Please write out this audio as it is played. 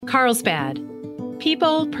Carlsbad.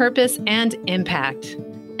 People, Purpose, and Impact.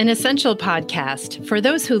 An essential podcast for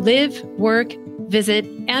those who live, work, visit,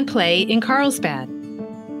 and play in Carlsbad.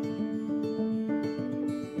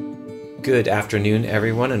 Good afternoon,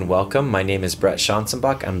 everyone, and welcome. My name is Brett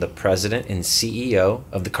Schanzenbach. I'm the president and CEO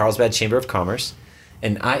of the Carlsbad Chamber of Commerce,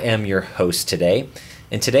 and I am your host today.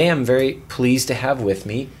 And today I'm very pleased to have with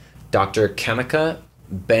me Dr. Kanika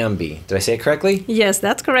Bambi. Did I say it correctly? Yes,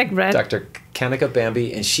 that's correct, Brett. Dr. Kanika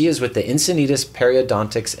Bambi, and she is with the Encinitas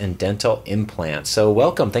Periodontics and Dental Implants. So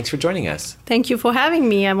welcome. Thanks for joining us. Thank you for having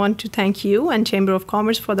me. I want to thank you and Chamber of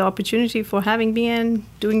Commerce for the opportunity for having me and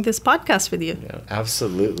doing this podcast with you. Yeah,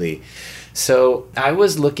 absolutely. So I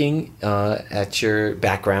was looking at your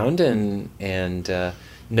background and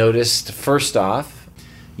noticed, first off,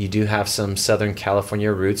 you do have some Southern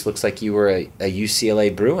California roots. Looks like you were a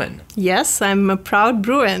UCLA Bruin. Yes, I'm a proud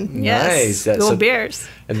Bruin. Nice. Yes, go Bears.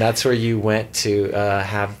 And that's where you went to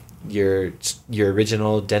have your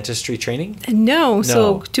original dentistry training? No.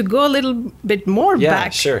 So to go a little bit more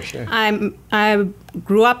back. Sure. I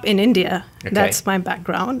grew up in India. Okay. That's my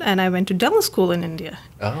background. And I went to dental school in India.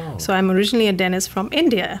 Oh. So I'm originally a dentist from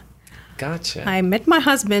India. Gotcha. I met my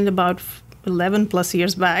husband about 11 plus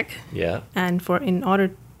years back. Yeah. And in order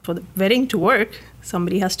for the wedding to work,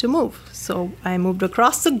 somebody has to move. So I moved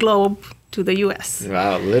across the globe to the U.S.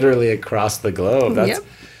 Wow, literally across the globe. That's, Yep.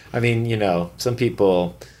 I mean, some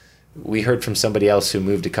people, we heard from somebody else who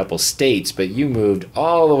moved a couple states, but you moved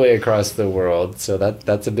all the way across the world. So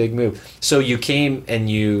that's a big move. So you came and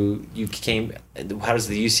you came, how does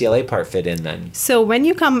the UCLA part fit in then? So when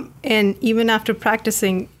you come in, even after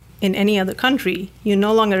practicing in any other country, you're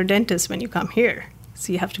no longer a dentist when you come here.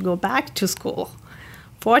 So you have to go back to school.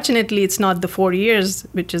 Fortunately, it's not the 4 years,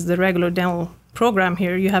 which is the regular dental program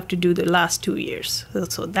here. You have to do the last 2 years.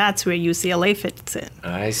 So that's where UCLA fits in.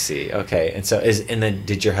 I see. Okay. And then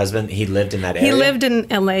did your husband, he lived in that area? He lived in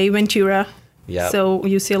LA, Ventura. Yeah. So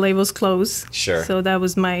UCLA was close. Sure. So that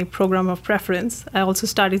was my program of preference. I also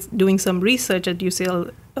started doing some research at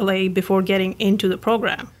UCLA before getting into the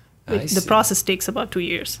program. The process takes about 2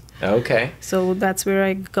 years. Okay. So that's where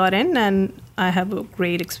I got in, and I have a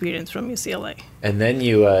great experience from UCLA. And then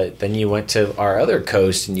you went to our other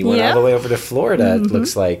coast, and you went all the way over to Florida. Mm-hmm. It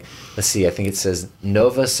looks like, let's see, I think it says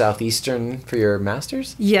Nova Southeastern for your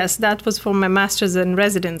master's? Yes, that was for my master's and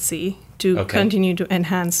residency to continue to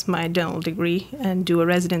enhance my dental degree and do a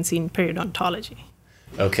residency in periodontology.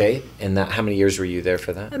 Okay. And how many years were you there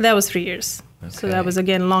for that? That was 3 years. Okay. So that was,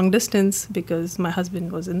 again, long distance because my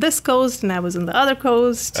husband was in this coast and I was in the other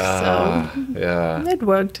coast. So it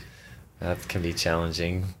worked. That can be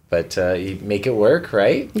challenging, but you make it work,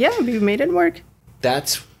 right? Yeah, we made it work.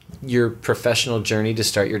 That's your professional journey to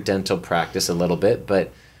start your dental practice a little bit,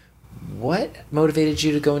 but what motivated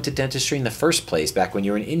you to go into dentistry in the first place back when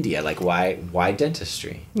you were in India? Like, why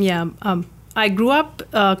dentistry? Yeah, I grew up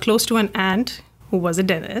close to an aunt who was a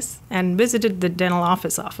dentist and visited the dental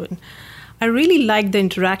office often. I really liked the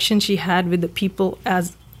interaction she had with the people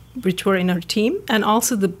which were in her team, and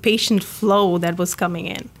also the patient flow that was coming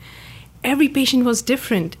in. Every patient was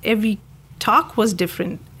different. Every talk was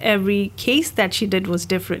different. Every case that she did was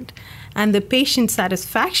different. And the patient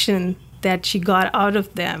satisfaction that she got out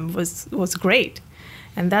of them was great.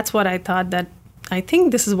 And that's what I thought, that I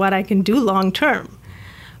think this is what I can do long term.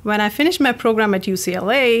 When I finished my program at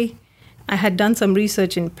UCLA, I had done some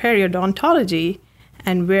research in periodontology,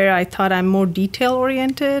 and where I thought I'm more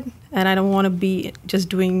detail-oriented, and I don't want to be just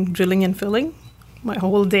doing drilling and filling my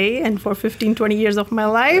whole day and for 15, 20 years of my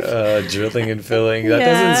life. Drilling and filling. That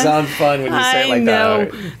doesn't sound fun when you say it like that. I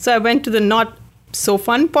know. So I went to the not so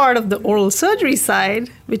fun part of the oral surgery side,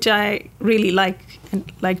 which I really like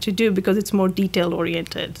to do because it's more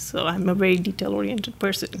detail-oriented. So I'm a very detail-oriented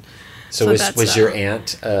person. So was your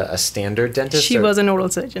aunt a standard dentist? She was an oral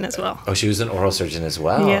surgeon as well. Oh, she was an oral surgeon as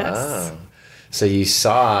well? Yes. Oh. So you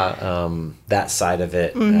saw that side of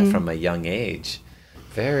it from a young age.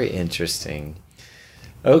 Very interesting.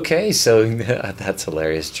 Okay, so that's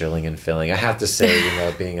hilarious, drilling and filling. I have to say,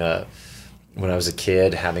 when I was a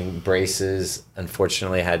kid, having braces,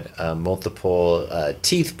 unfortunately, I had multiple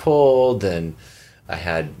teeth pulled, and I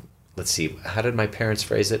had, let's see, how did my parents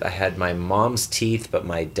phrase it? I had my mom's teeth, but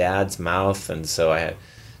my dad's mouth, and so I had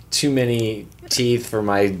too many teeth for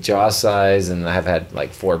my jaw size, and I've had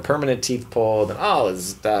like 4 permanent teeth pulled and all this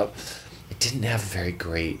stuff. I didn't have a very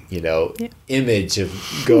great, image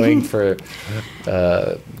of going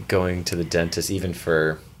going to the dentist, even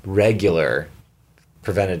for regular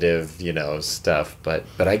preventative, stuff. But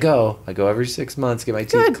I go every 6 months, get my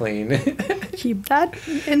teeth clean. Keep that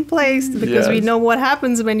in place because we know what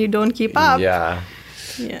happens when you don't keep up. Yeah.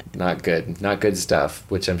 Yeah. Not good. Not good stuff,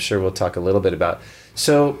 which I'm sure we'll talk a little bit about.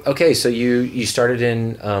 So, okay, so you started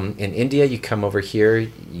in India. You come over here.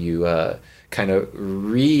 You kind of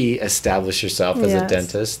re-establish yourself as a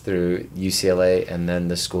dentist through UCLA and then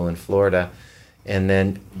the school in Florida. And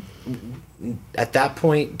then at that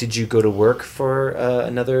point, did you go to work for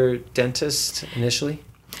another dentist initially?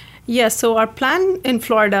 Yes, so our plan in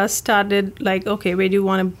Florida started like, okay, where do you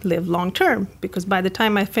want to live long term? Because by the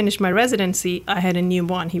time I finished my residency, I had a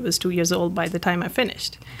newborn. He was 2 years old by the time I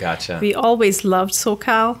finished. Gotcha. We always loved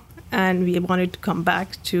SoCal, and we wanted to come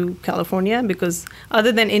back to California because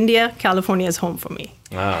other than India, California is home for me.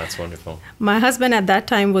 Wow, that's wonderful. My husband at that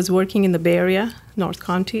time was working in the Bay Area, North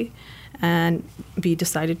County, and we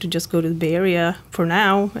decided to just go to the Bay Area for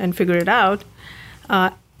now and figure it out.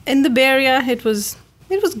 In the Bay Area, it was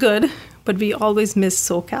good, but we always missed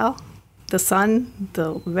SoCal, the sun,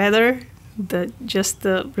 the weather, just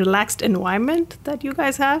the relaxed environment that you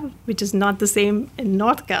guys have, which is not the same in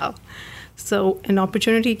North Cal. So an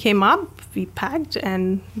opportunity came up, we packed,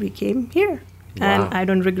 and we came here. Wow. And I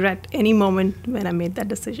don't regret any moment when I made that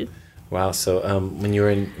decision. Wow. So when you're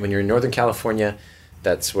in Northern California,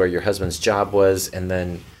 that's where your husband's job was, and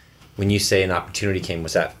then when you say an opportunity came,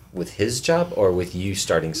 was that with his job or with you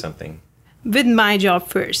starting something? With my job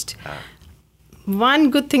first. One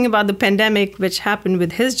good thing about the pandemic, which happened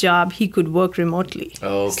with his job, he could work remotely.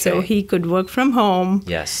 Okay. So he could work from home.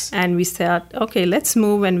 Yes. And we said, okay, let's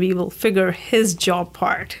move and we will figure his job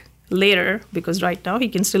part later, because right now he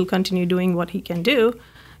can still continue doing what he can do.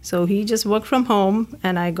 So he just worked from home,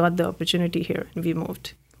 and I got the opportunity here, and we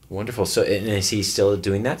moved. Wonderful. So, and is he still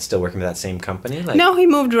doing that? Still working for that same company? No, he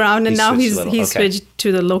moved around, and now he's Okay. switched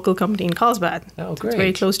to the local company in Carlsbad. Oh, great. It's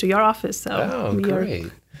very close to your office. So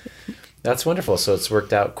great. That's wonderful. So it's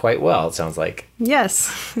worked out quite well, it sounds like.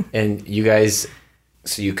 Yes. And you guys,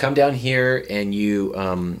 so you come down here, and you,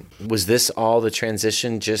 was this all the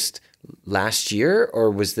transition just last year,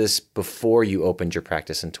 or was this before you opened your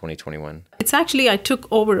practice in 2021? It's actually, I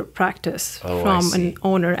took over a practice from an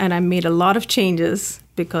owner, and I made a lot of changes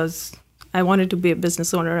because I wanted to be a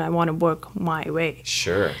business owner. I want to work my way.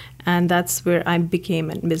 Sure. And that's where I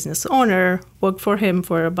became a business owner, worked for him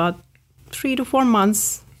for about 3 to 4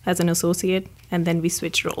 months as an associate, and then we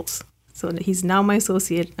switched roles. So he's now my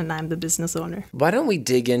associate, and I'm the business owner. Why don't we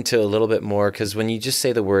dig into a little bit more? Because when you just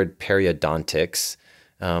say the word periodontics,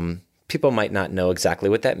 people might not know exactly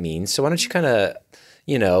what that means. So why don't you kind of,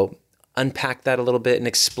 unpack that a little bit and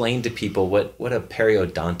explain to people what a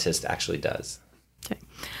periodontist actually does? Okay.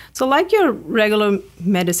 So like your regular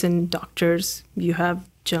medicine doctors, you have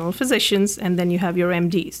general physicians, and then you have your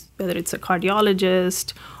MDs, whether it's a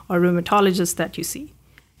cardiologist or rheumatologist that you see.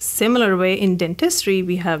 Similar way in dentistry,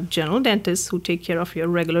 we have general dentists who take care of your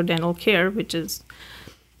regular dental care, which is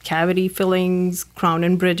cavity fillings, crown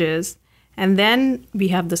and bridges. And then we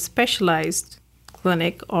have the specialized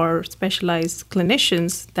clinic or specialized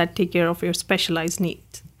clinicians that take care of your specialized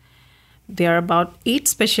needs. There are about 8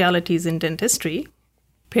 specialties in dentistry.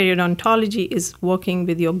 Periodontology is working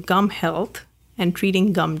with your gum health and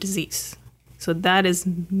treating gum disease. So that is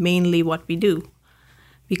mainly what we do.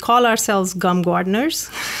 We call ourselves gum gardeners.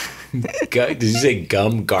 Did you say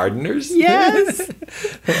gum gardeners? Yes.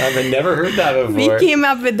 I've never heard that before. We came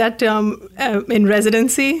up with that term in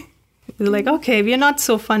residency. We were like, okay, we're not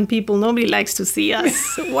so fun people. Nobody likes to see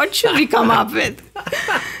us. What should we come up with?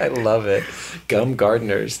 I love it. Gum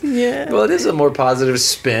gardeners. Yeah. Well, it is a more positive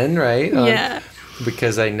spin, right? Yeah.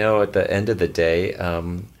 Because I know at the end of the day,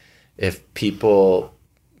 if people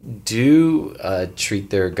do treat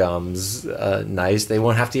their gums nice, they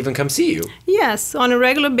won't have to even come see you. Yes, on a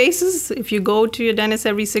regular basis, if you go to your dentist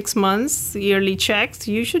every 6 months, yearly checks,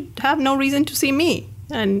 you should have no reason to see me.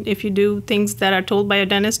 And if you do things that are told by a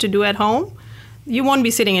dentist to do at home, you won't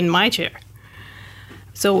be sitting in my chair.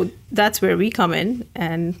 So that's where we come in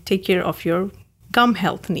and take care of your gum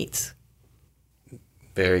health needs.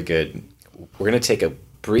 Very good. We're going to take a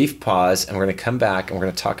brief pause, and we're going to come back, and we're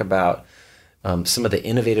going to talk about some of the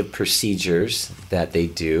innovative procedures that they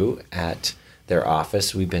do at their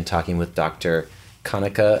office. We've been talking with Dr.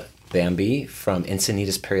 Kanika Bambi from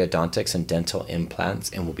Encinitas Periodontics and Dental Implants,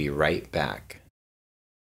 and we'll be right back.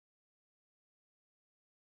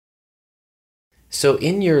 So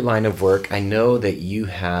in your line of work, I know that you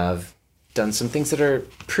have done some things that are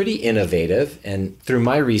pretty innovative, and through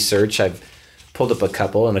my research, I've pulled up a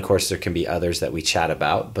couple, and of course there can be others that we chat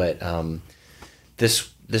about, but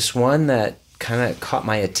this one that kind of caught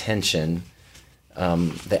my attention,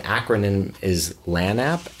 the acronym is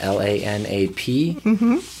LANAP, L-A-N-A-P,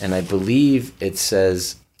 and I believe it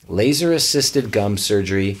says laser-assisted gum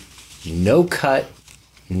surgery, no cut,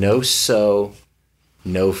 no sew,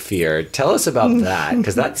 no fear. Tell us about that,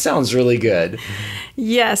 because that sounds really good.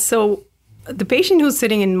 Yeah, so the patient who's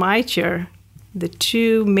sitting in my chair, the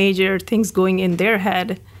two major things going in their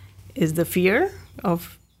head is the fear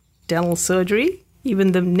of dental surgery.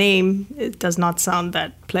 Even the name, it does not sound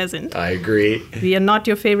that pleasant. I agree. We are not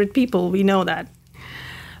your favorite people, we know that.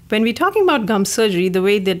 When we're talking about gum surgery, the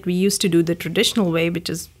way that we used to do the traditional way, which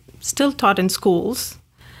is still taught in schools,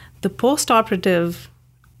 the post-operative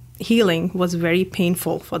healing was very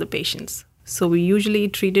painful for the patients. So we usually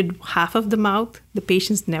treated half of the mouth. The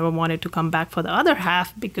patients never wanted to come back for the other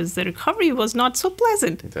half because the recovery was not so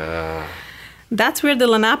pleasant. That's where the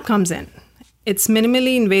Lanap comes in. It's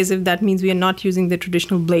minimally invasive. That means we are not using the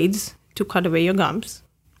traditional blades to cut away your gums.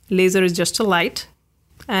 Laser is just a light,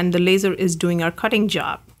 and the laser is doing our cutting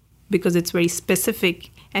job because it's very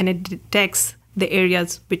specific and it detects the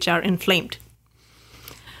areas which are inflamed.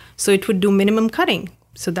 So it would do minimum cutting.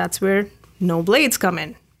 So that's where no blades come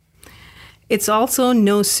in. It's also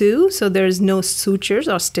no sew, so there's no sutures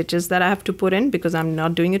or stitches that I have to put in because I'm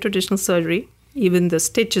not doing a traditional surgery. Even the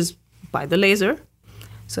stitches by the laser.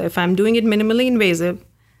 So if I'm doing it minimally invasive,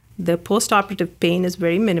 the post-operative pain is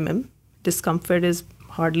very minimum. Discomfort is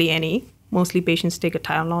hardly any. Mostly patients take a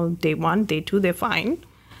Tylenol day 1, day 2, they're fine.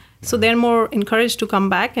 So they're more encouraged to come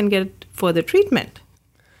back and get further treatment.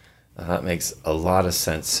 That makes a lot of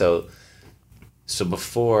sense. So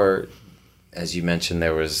before, as you mentioned,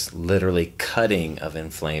 there was literally cutting of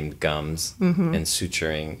inflamed gums and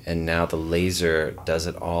suturing, and now the laser does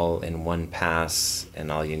it all in one pass,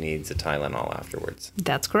 and all you need is a Tylenol afterwards.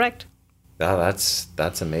 That's correct. Oh,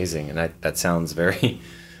 that's amazing, and that sounds very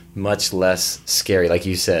much less scary. Like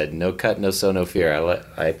you said, no cut, no sew, no fear.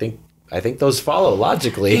 I think those follow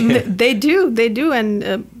logically. They do, and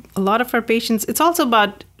a lot of our patients. It's also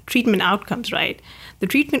about treatment outcomes, right? The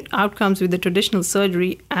treatment outcomes with the traditional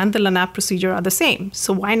surgery and the Lanap procedure are the same.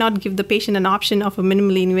 So why not give the patient an option of a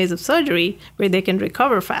minimally invasive surgery where they can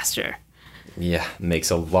recover faster? Yeah, makes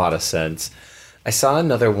a lot of sense. I saw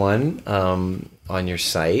another one on your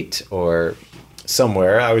site or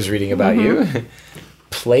somewhere. I was reading about you.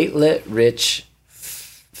 Platelet-rich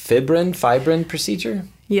fibrin procedure?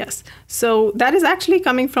 Yes. So that is actually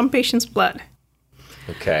coming from patient's blood.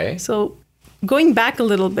 Okay. So going back a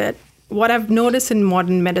little bit, what I've noticed in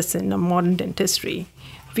modern medicine or modern dentistry,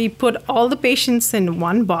 we put all the patients in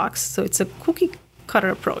one box, so it's a cookie cutter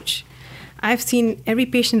approach. I've seen every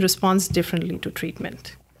patient responds differently to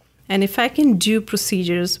treatment. And if I can do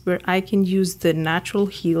procedures where I can use the natural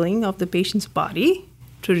healing of the patient's body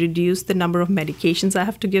to reduce the number of medications I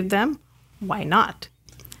have to give them, why not?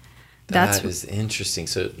 That is interesting.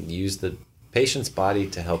 So use the patient's body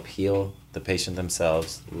to help heal the patient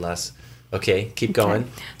themselves less. Okay, keep going.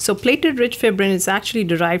 So platelet-rich fibrin is actually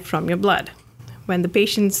derived from your blood. When the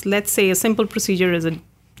patient's, let's say a simple procedure is a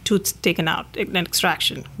tooth taken out, an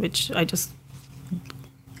extraction, which I just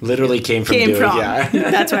literally came from. Yeah.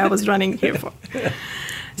 That's what I was running here for.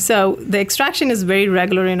 So the extraction is very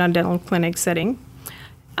regular in our dental clinic setting.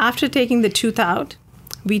 After taking the tooth out,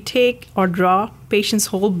 we take or draw patient's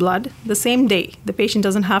whole blood the same day. The patient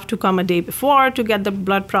doesn't have to come a day before to get the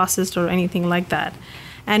blood processed or anything like that.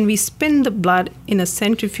 And we spin the blood in a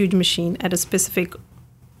centrifuge machine at a specific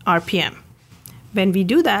RPM. When we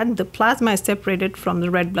do that, the plasma is separated from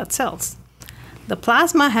the red blood cells. The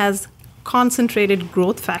plasma has concentrated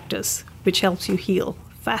growth factors, which helps you heal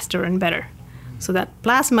faster and better. So that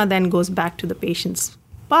plasma then goes back to the patient's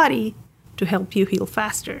body to help you heal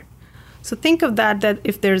faster. So think of that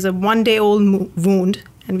if there's a 1-day-old wound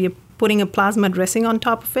and we are putting a plasma dressing on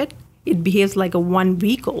top of it, it behaves like a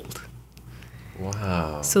 1-week-old.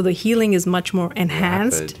 Wow. So the healing is much more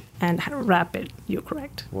enhanced and rapid. You're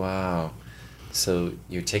correct. Wow. So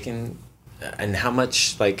you're taking, and how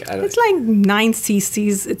much, it's like 9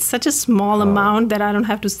 cc's. It's such a small amount that I don't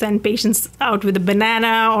have to send patients out with a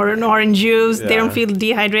banana or an orange juice. Yeah. They don't feel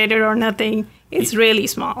dehydrated or nothing. It's really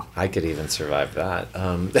small. I could even survive that.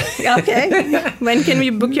 Okay. When can we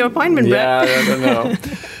book your appointment, Brett? Yeah, I don't know.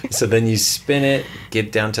 So then you spin it,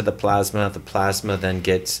 get down to the plasma. The plasma then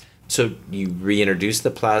gets... So you reintroduce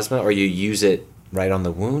the plasma or you use it right on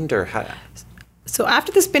the wound or how? So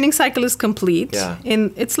after the spinning cycle is complete,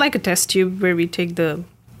 it's like a test tube where we take the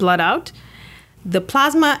blood out. The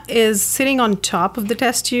plasma is sitting on top of the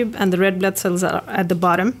test tube and the red blood cells are at the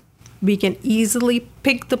bottom. We can easily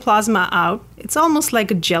pick the plasma out. It's almost like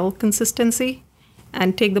a gel consistency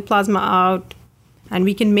and take the plasma out. And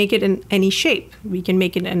we can make it in any shape. We can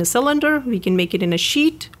make it in a cylinder. We can make it in a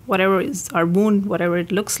sheet. Whatever is our wound, whatever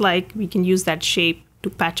it looks like, we can use that shape to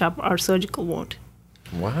patch up our surgical wound.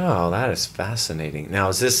 Wow, that is fascinating. Now,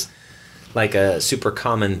 is this like a super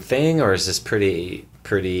common thing, or is this pretty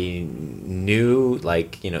pretty new,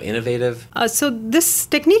 like, innovative? So this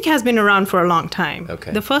technique has been around for a long time.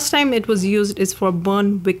 Okay. The first time it was used is for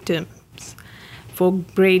burn victims. For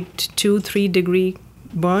grade 2-3 degree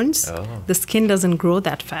burns, the skin doesn't grow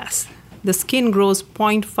that fast. The skin grows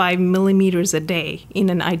 0.5 millimeters a day in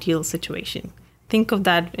an ideal situation. Think of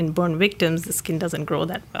that in burn victims, the skin doesn't grow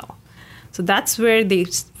that well. So that's where they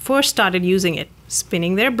first started using it,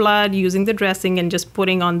 spinning their blood, using the dressing, and just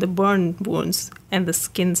putting on the burn wounds, and the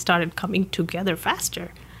skin started coming together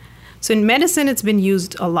faster. So in medicine, it's been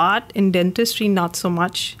used a lot. In dentistry, not so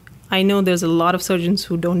much. I know there's a lot of surgeons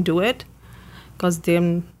who don't do it because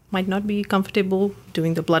they might not be comfortable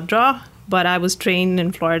doing the blood draw. But I was trained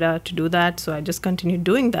in Florida to do that, so I just continued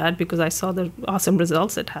doing that because I saw the awesome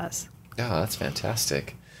results it has. Oh, that's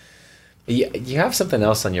fantastic. You have something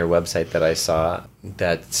else on your website that I saw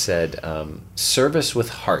that said service with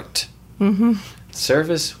heart. Mm-hmm.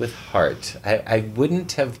 Service with heart. I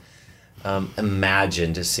wouldn't have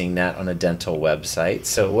imagined seeing that on a dental website.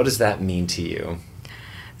 So what does that mean to you?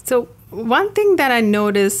 So one thing that I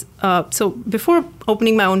noticed, so before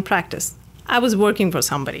opening my own practice, I was working for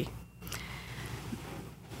somebody.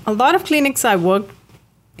 A lot of clinics I worked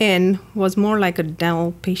in was more like a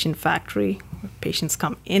dental patient factory. Patients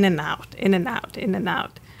come in and out, in and out, in and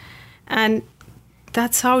out. And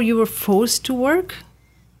that's how you were forced to work.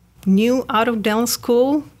 New out of dental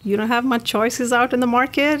school, you don't have much choices out in the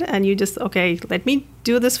market, and you just, okay, let me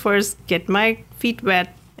do this first, get my feet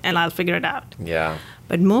wet, and I'll figure it out. Yeah.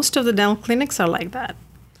 But most of the dental clinics are like that.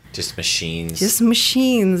 Just machines. Just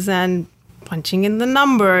machines and punching in the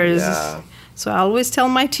numbers. Yeah. So I always tell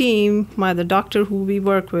my team, the doctor who we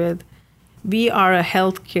work with, we are a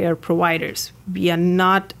healthcare providers. We are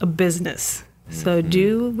not a business. Mm-hmm. So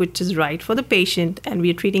do which is right for the patient, and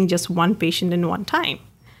we are treating just one patient in one time.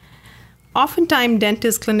 Oftentimes,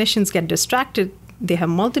 dentists, clinicians get distracted. They have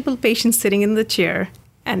multiple patients sitting in the chair,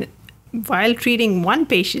 and while treating one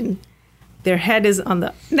patient, their head is on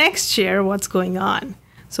the next chair, what's going on.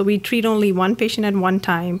 So we treat only one patient at one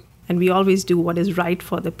time, and we always do what is right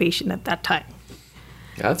for the patient at that time.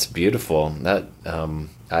 That's beautiful. That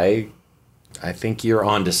I think you're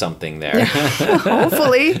onto something there.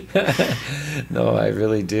 Hopefully. No, I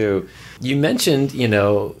really do. You mentioned,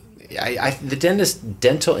 the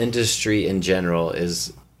dental industry in general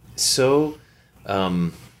is so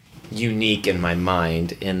unique in my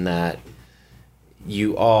mind in that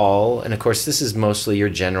you all, and of course this is mostly your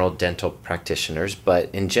general dental practitioners,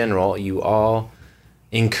 but in general, you all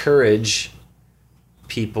encourage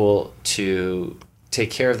people to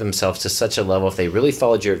take care of themselves to such a level. If they really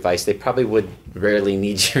followed your advice, they probably would rarely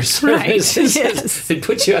need your services. Right. Yes. They'd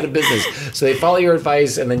put you out of business. So they follow your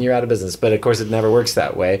advice and then you're out of business. But of course, it never works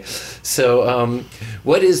that way. So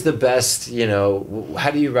what is the best,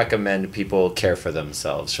 how do you recommend people care for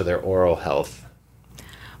themselves, for their oral health?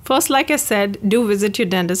 First, like I said, do visit your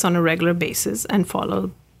dentist on a regular basis and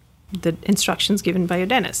follow the instructions given by your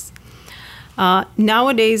dentist.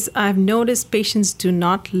 Nowadays, I've noticed patients do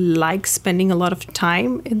not like spending a lot of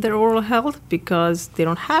time in their oral health because they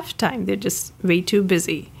don't have time. They're just way too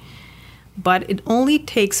busy. But it only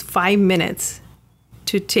takes 5 minutes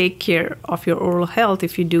to take care of your oral health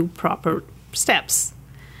if you do proper steps.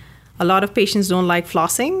 A lot of patients don't like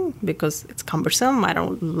flossing because it's cumbersome. I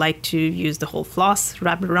don't like to use the whole floss,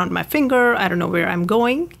 wrap it around my finger. I don't know where I'm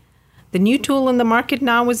going. The new tool in the market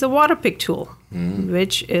now is the Waterpik tool,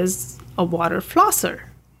 which is a water flosser.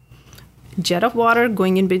 Jet of water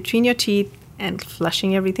going in between your teeth and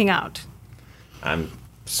flushing everything out. I'm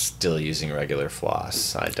still using regular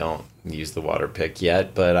floss. I don't use the Waterpik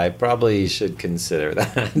yet, but I probably should consider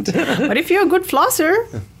that. But if you're a good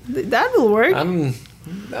flosser, that will work. I'm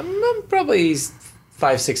probably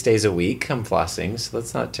 5-6 days a week I'm flossing, so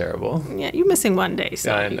that's not terrible. Yeah, you're missing one day,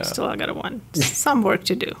 so I know. you still got some work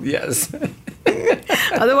to do. Yes.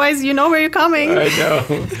 Otherwise, you know where you're coming. I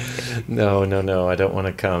know. No. I don't want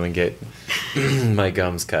to come and get my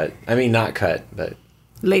gums cut. I mean, not cut, but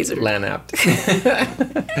laser. Lanapped.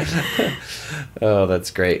 Oh, that's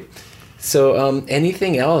great. So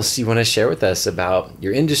anything else you want to share with us about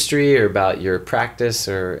your industry or about your practice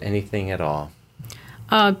or anything at all?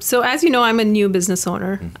 So as you know, I'm a new business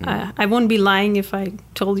owner. I won't be lying if I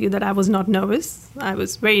told you that I was not nervous. I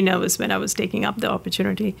was very nervous when I was taking up the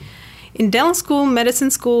opportunity. In dental school,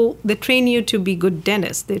 medicine school, they train you to be good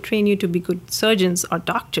dentists. They train you to be good surgeons or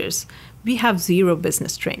doctors. We have zero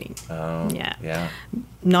business training. Oh, yeah.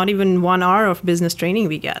 Not even 1 hour of business training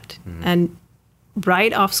we get. And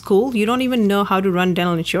right off school, you don't even know how to run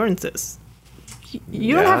dental insurances.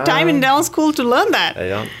 You don't have time in dental school to learn that.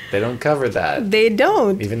 They don't cover that. They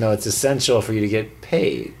don't. Even though it's essential for you to get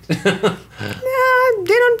paid. Yeah,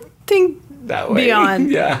 they don't think that way.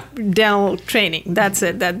 Beyond Yeah. dental training. That's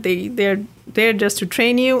it. That they're there just to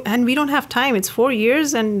train you, and we don't have time. It's 4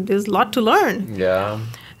 years, and there's a lot to learn. Yeah.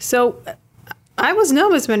 So I was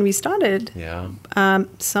nervous when we started. Yeah.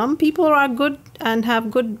 Some people are good and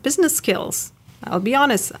have good business skills. I'll be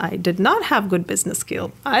honest, I did not have good business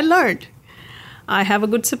skills. I learned. I have a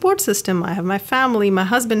good support system. I have my family. My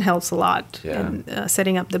husband helps a lot in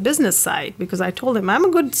setting up the business side, because I told him, I'm a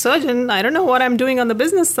good surgeon. I don't know what I'm doing on the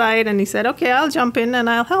business side. And he said, okay, I'll jump in and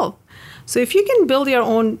I'll help. So if you can build your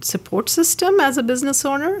own support system as a business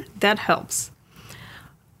owner, that helps.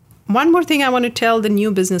 One more thing I want to tell the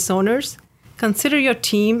new business owners, consider your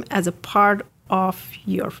team as a part of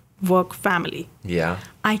your work family. Yeah.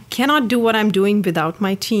 I cannot do what I'm doing without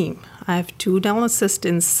my team. I have 2 dental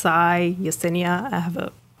assistants, Sai, Yesenia. I have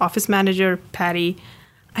an office manager, Patty.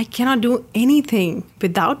 I cannot do anything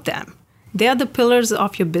without them. They are the pillars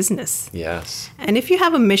of your business. Yes. And if you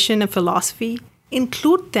have a mission, a philosophy,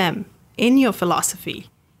 include them in your philosophy.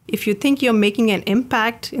 If you think you're making an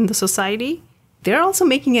impact in the society, they're also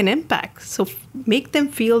making an impact. So make them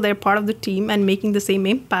feel they're part of the team and making the same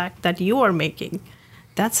impact that you are making.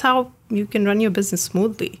 That's how you can run your business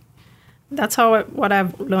smoothly. That's what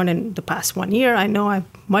I've learned in the past 1 year. I know I have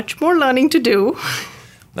much more learning to do.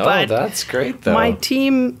 No, that's great, though. My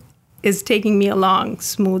team is taking me along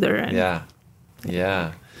smoother. And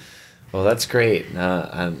Yeah. Well, that's great.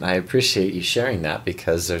 And I appreciate you sharing that,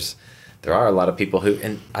 because there are a lot of people who,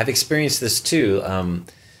 and I've experienced this too.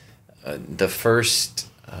 The first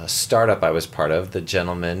startup I was part of, the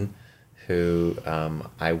gentleman who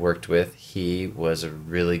I worked with, he was a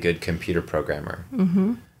really good computer programmer.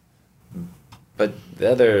 Mm-hmm. But the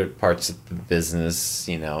other parts of the business,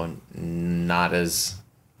 not as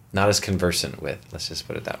conversant with. Let's just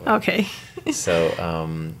put it that way. Okay. So,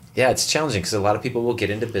 it's challenging, because a lot of people will get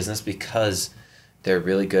into business because they're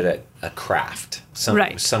really good at a craft,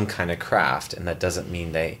 some kind of craft, and that doesn't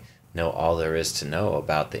mean they know all there is to know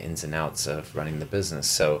about the ins and outs of running the business.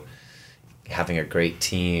 So having a great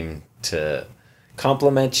team to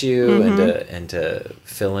complement you and to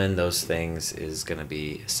fill in those things is going to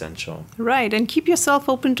be essential. Right, and keep yourself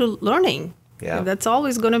open to learning. Yeah. That's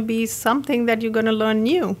always going to be something that you're going to learn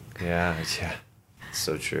new. Yeah.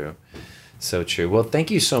 So true. So true. Well,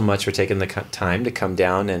 thank you so much for taking the time to come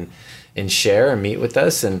down and share and meet with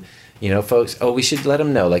us. And, folks, we should let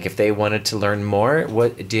them know, like, if they wanted to learn more,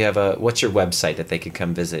 what's your website that they could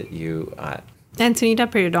come visit you at?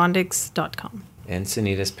 EncinitasPeriodontics.com.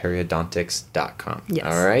 EncinitasPeriodontics.com. Yes.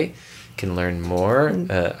 All right. You can learn more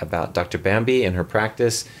about Dr. Bambi and her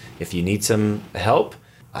practice. If you need some help,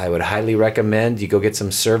 I would highly recommend you go get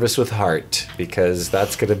some service with Heart, because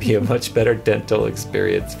that's going to be a much better dental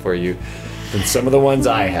experience for you than some of the ones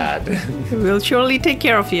I had. We'll surely take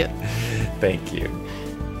care of you. Thank you.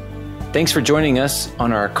 Thanks for joining us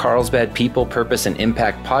on our Carlsbad People, Purpose, and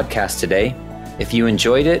Impact podcast today. If you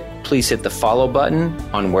enjoyed it, please hit the follow button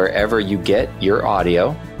on wherever you get your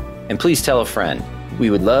audio. And please tell a friend. We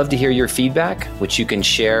would love to hear your feedback, which you can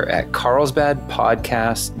share at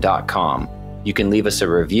carlsbadpodcast.com. You can leave us a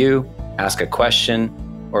review, ask a question,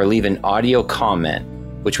 or leave an audio comment,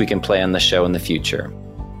 which we can play on the show in the future.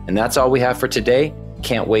 And that's all we have for today.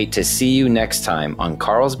 Can't wait to see you next time on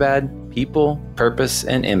Carlsbad People, Purpose,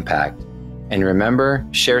 and Impact. And remember,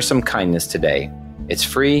 share some kindness today. It's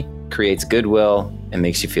free, creates goodwill, and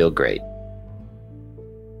makes you feel great.